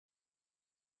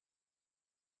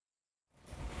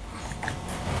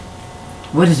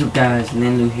What is up, guys?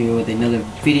 Lue here with another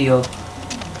video,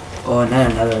 or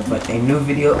not another, but a new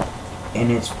video,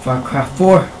 and it's Farcry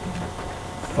 4.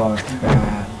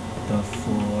 Farcry the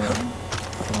 4.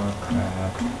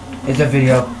 Farcry. It's a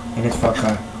video, and it's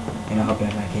Farcry, and I hope you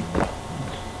like it.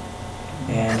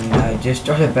 And I just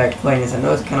started back playing this. I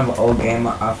know it's kind of an old game.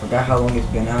 I forgot how long it's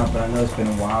been out, but I know it's been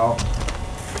a while.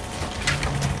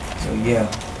 So yeah.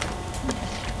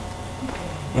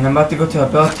 And I'm about to go to a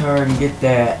bell tower and get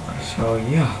that. So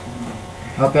yeah,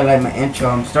 hope y'all like my intro.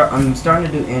 I'm starting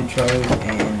to do intros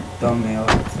and thumbnails.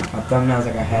 My thumbnails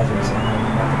like a hazard, so I'm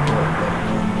about to do it.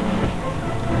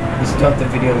 But we start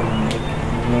the video that we make,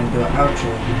 and we're gonna do an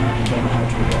outro. I'm gonna do an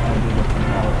outro yet. I'll do it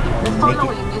tomorrow. The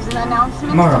following is an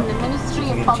announcement from the Ministry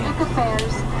of Public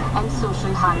Affairs and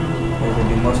Social Harmony. Those will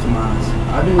be most of mine.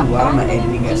 I'll do a lot of my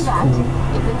editing at school.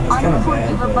 It's kind of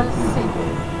bad, but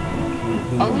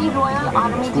any Royal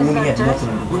Army deserters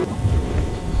will...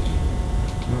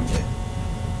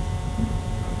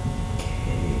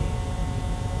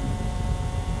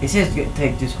 It says to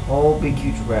take this whole big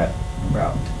huge route.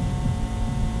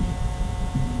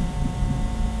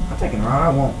 I'm taking a route. I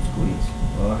won't squeeze.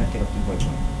 Well, I have to take up this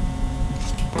waypoint.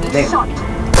 Shot.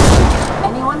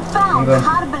 Anyone found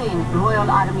harboring Royal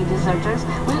Army deserters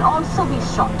will also be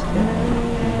shot.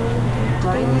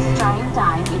 During this trying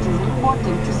time, it is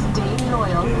important to stay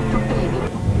loyal to pagan.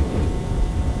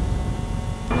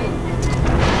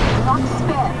 Not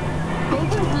spare.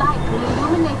 Pagan's light will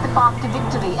illuminate the path to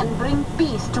victory and bring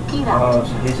peace to Kirat. Oh,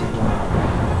 so this is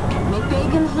one. May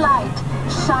Pagan's light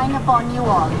shine upon you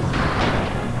all.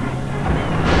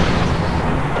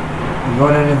 I'm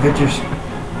going on adventures.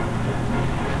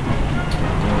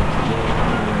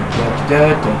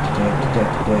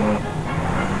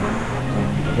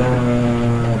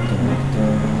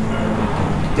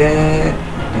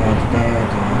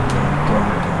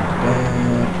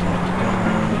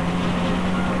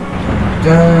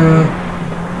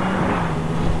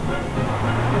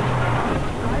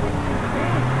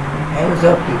 Hey, what's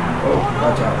up, people? Oh,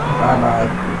 watch out. Bye-bye.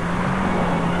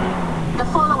 The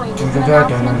following is an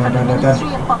announcement from the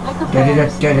Ministry of Public Affairs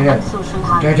and Social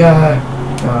Harmony.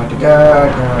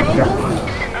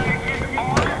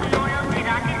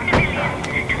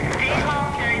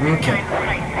 Okay.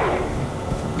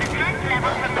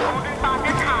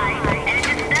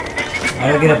 How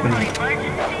do I get up in here?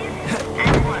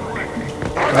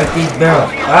 Right these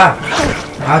barrels. Ah!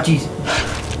 Ouchies.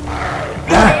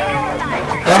 Ah!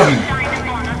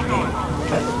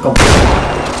 Let's go.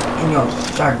 In your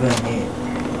shotgun head.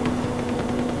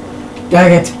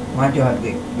 Dang it! Why'd you have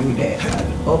to do that?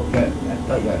 Oh, God. I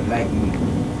thought y'all liked me.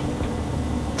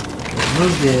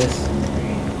 Move this.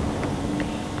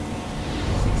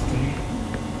 16.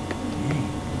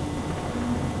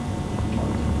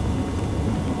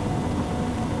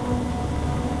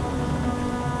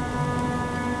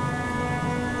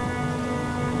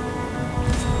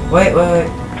 Wait. I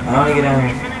want to get down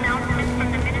here.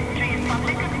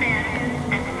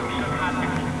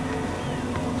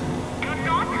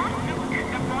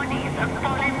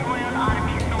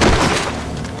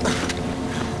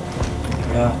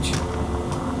 Gotcha.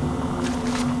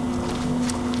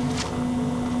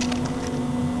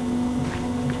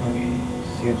 Okay,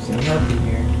 see if there's any help in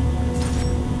here.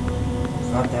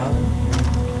 5,000.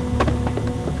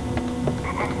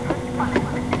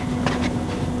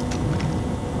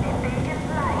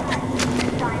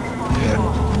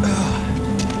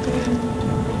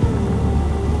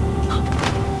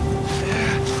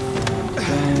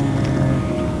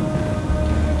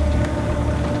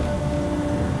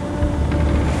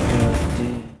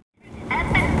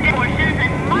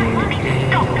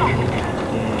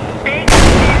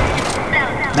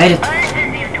 Made it.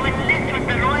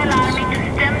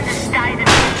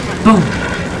 Boom.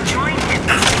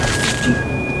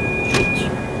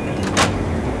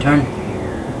 Turn.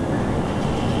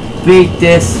 Beat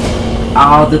this.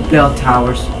 All the bell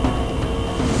towers.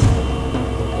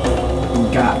 We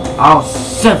got all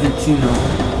 17 of them.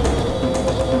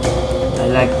 I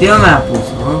like them apples,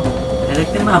 huh? I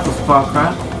like them apples,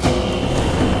 Farcry.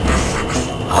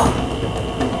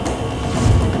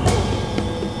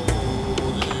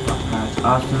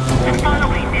 Awesome.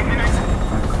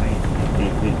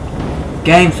 Great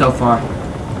game so far.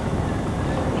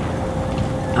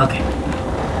 Okay.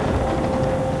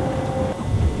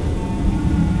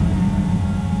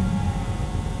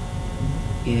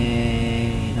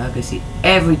 Yay! Now I can see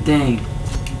everything.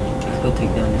 Let's go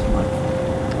take down this one.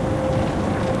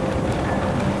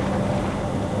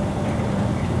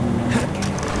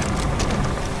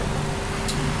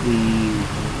 We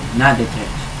not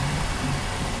detach.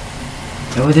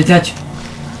 It was detach.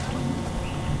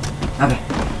 Okay.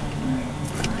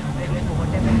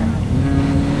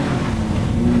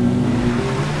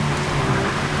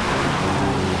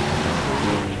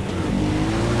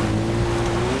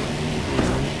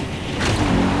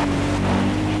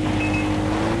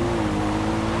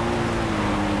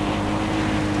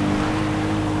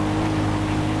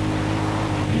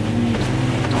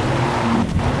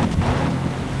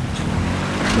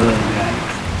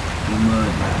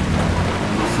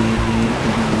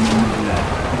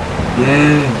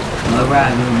 Yeah,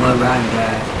 mud riding,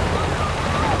 guys.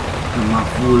 And my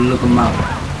fool, look at my,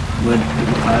 what do you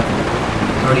call it?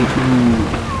 32,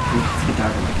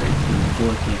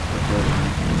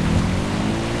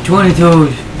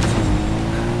 22s.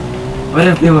 What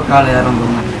if people call it? I don't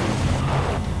know.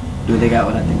 Do they got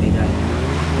what I think they got?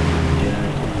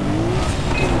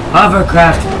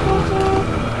 Hovercraft.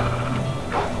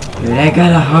 Dude, they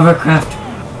got a hovercraft.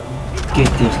 Get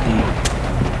this thing.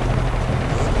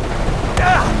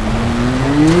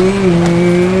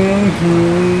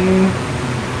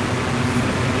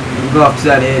 Go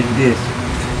upside the edge of this.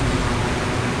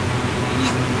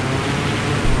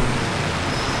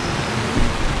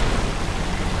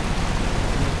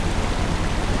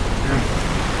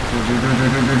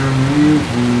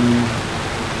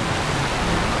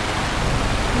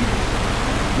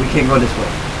 We can't go this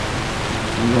way.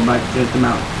 I'm going back to the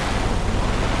mountain.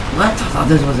 What? I thought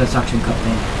this was a suction cup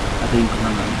thing. I think you can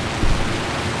remember.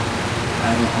 I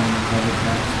don't own the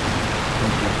hovercraft.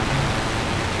 Okay.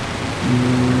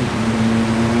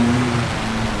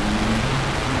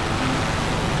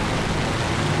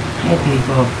 Hey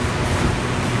people.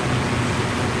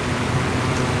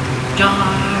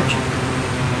 Charge!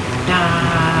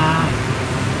 Die!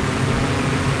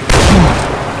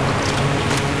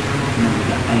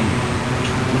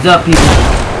 What's up, people?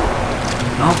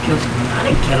 Don't kill someone. I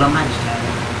didn't kill him, I just had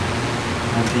him.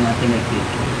 I think I did kill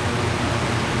him.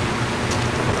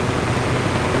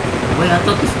 Wait, I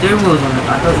thought the steering wheel was on it.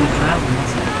 I thought you were driving.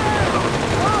 That's it.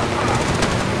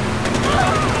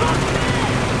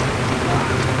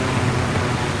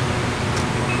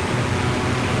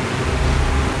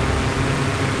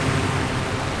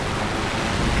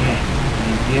 Okay,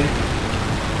 in here.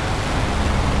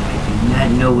 I do not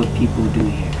know what people do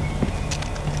here.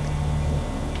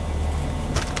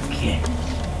 Okay,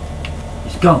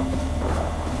 let's go.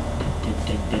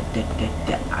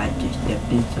 I just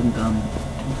stepped in some gum.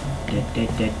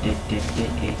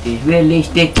 It's really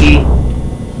sticky.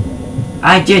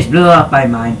 I just blew up my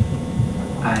mind.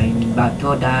 I'm about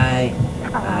to die.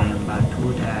 I'm about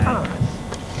to die. I'm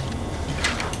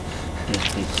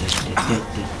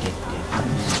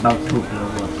about to blow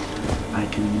up. I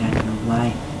do not know why.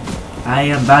 I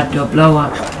am about to blow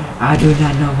up. I do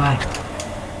not know why.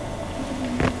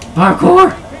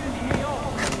 Parkour!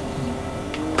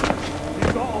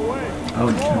 Oh,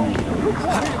 turn it over.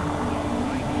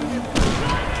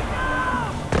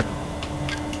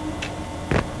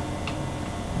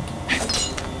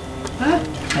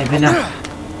 Hey, bend down.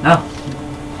 No.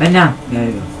 Bend down. There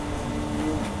you go.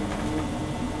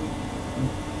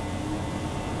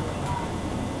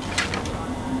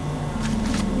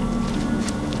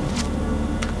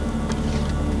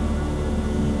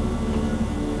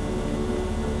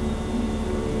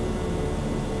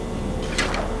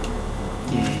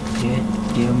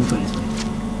 Let me go this way.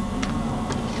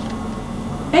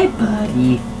 Hey,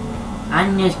 buddy.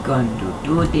 I'm just going to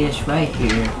do this right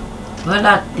here. Pull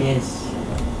out this.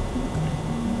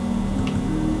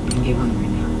 Give him your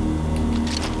name.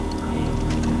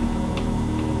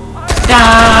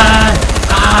 Die!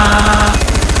 Ah!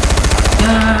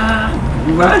 Die!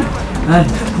 Run! Run!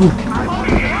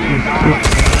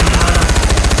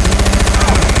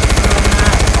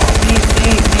 Please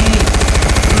save me!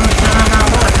 You son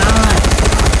of a gun!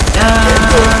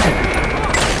 Die!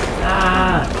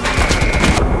 Ah!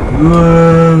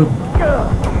 Whoa!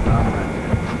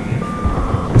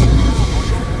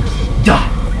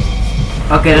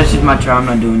 Okay, that's just my try. I'm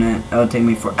not doing that. That'll take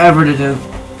me forever to do.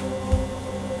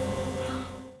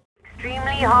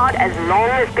 Extremely hard as long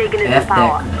as bacon is in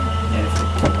power. Not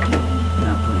playing.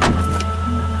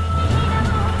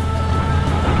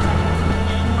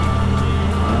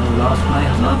 I lost my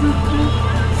hovercraft.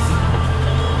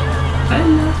 I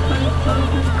lost my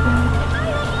hovercraft.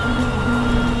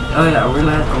 Oh yeah, I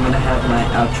realized I'm gonna have my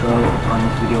outro on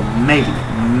this video. Maybe.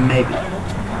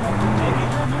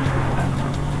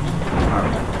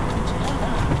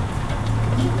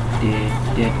 I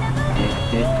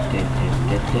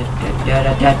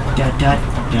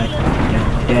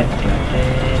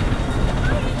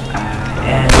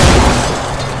am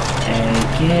a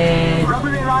kid.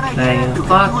 playing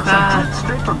Farcry,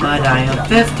 but I am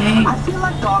 15. I feel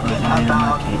like talking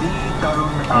about the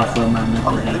That's what my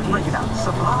mental age is. I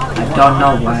don't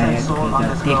know why, because I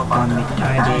think I'm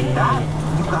retarded.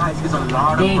 You guys is a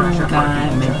lot of pressure for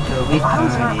I'm mental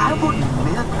retarded. I wouldn't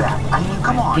admit that. I mean,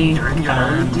 come on, you're in your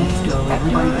early teens,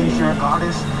 everybody thinks you're a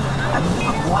goddess. I mean,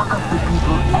 you can walk up to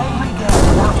people every day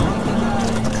without thinking.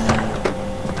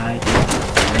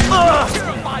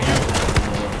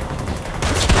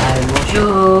 I will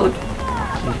shoot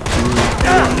if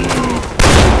you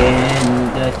in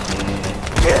the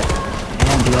chair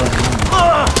and blow him.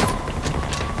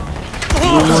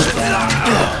 You will die.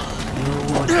 You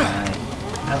will die.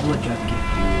 I will just get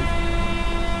you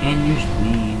and your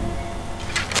spleen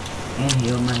and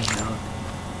heal my health.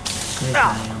 Cause I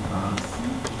am boss.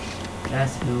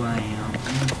 That's who I am.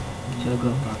 So go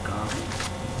fuck off.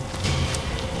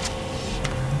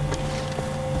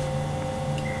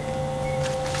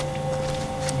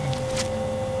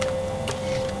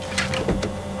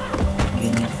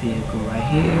 Vehicle right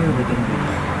here, we're gonna be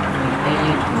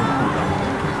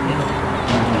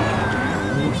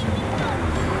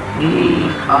we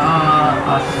are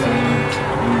awesome.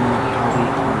 We know how we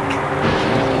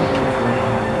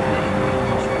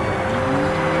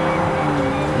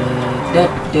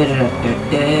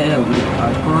we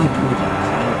are going to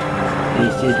die.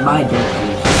 This is my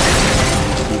destination.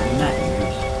 This is not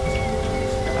yours.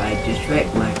 I just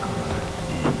wrecked my car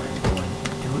and I'm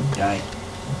going to die.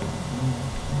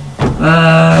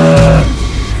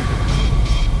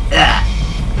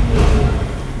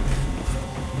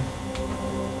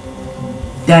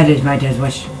 That is my death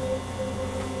wish.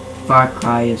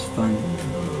 Farcry is fun.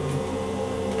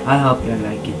 I hope you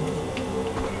like it.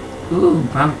 Ooh,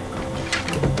 punk.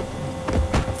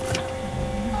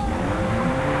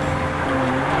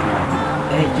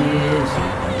 Edges.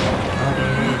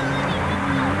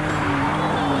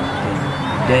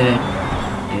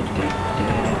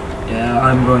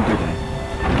 I'm going to die.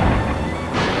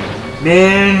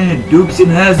 Man, Dukeson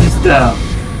has his style.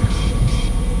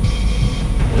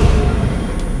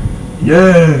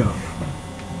 Yeah.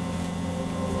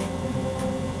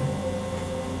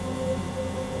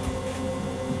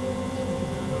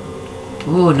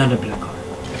 Ooh, another black card.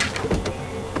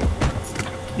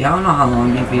 Yeah, I don't know how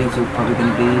long these videos are probably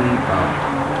gonna be. About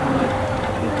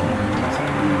 15 minutes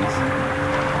at least.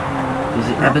 This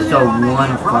is episode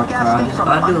 1 of Farcry.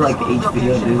 I'll do like each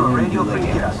video, do like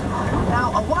episode. Now,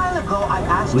 a while ago, I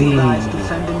asked you guys to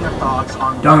send in your thoughts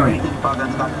on Don't what you think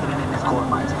Buggins got hidden in his gold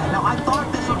mines. Now, I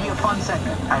thought this would be a fun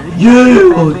segment.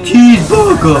 Yeah,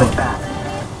 cheeseburger.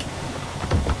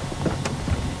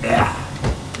 Yeah.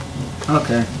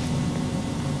 Okay.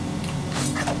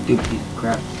 Stupid piece of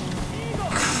crap.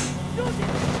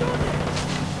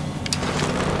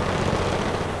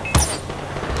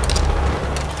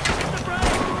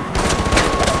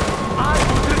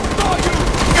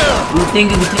 You think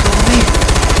you can take over me?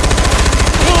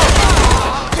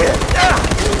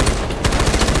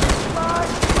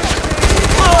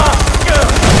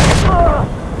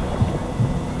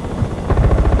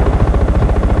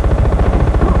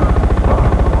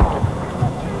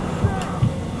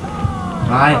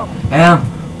 I am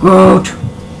Groot.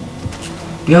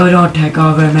 You don't take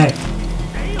over me.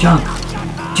 Junk,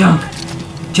 junk,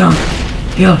 junk.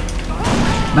 Kill.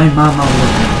 My mama will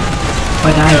die,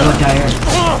 but I will die.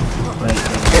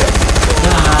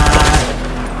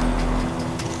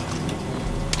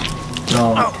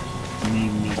 Don't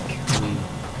make me kill you.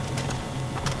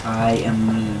 I am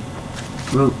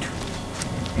Groot,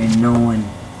 and no one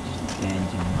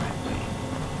stands in my way.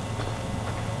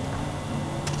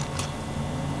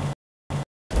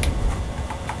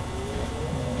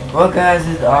 Well guys,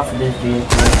 this is all for this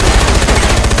vehicle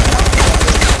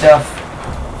stuff,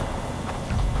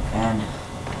 and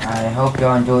I hope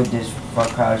y'all enjoyed this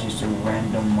Farcry. Just a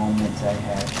random moments I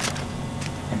had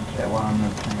and play while I'm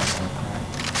playing Farcry.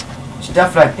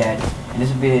 Stuff like that. And this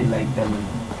would be like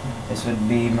this would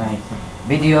be my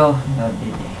video of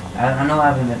the day. I know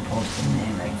I haven't been posting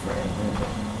in like forever, but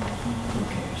who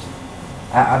cares?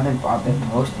 I've been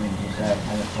posting, just I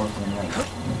haven't posted in like a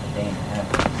day and a half.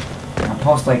 I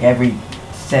post like every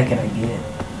second I get.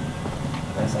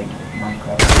 That's like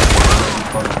Minecraft. I'm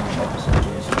posting like episodes.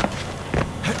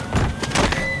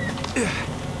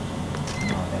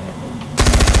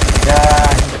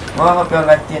 Well, I hope y'all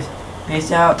like this.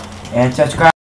 Peace out and subscribe.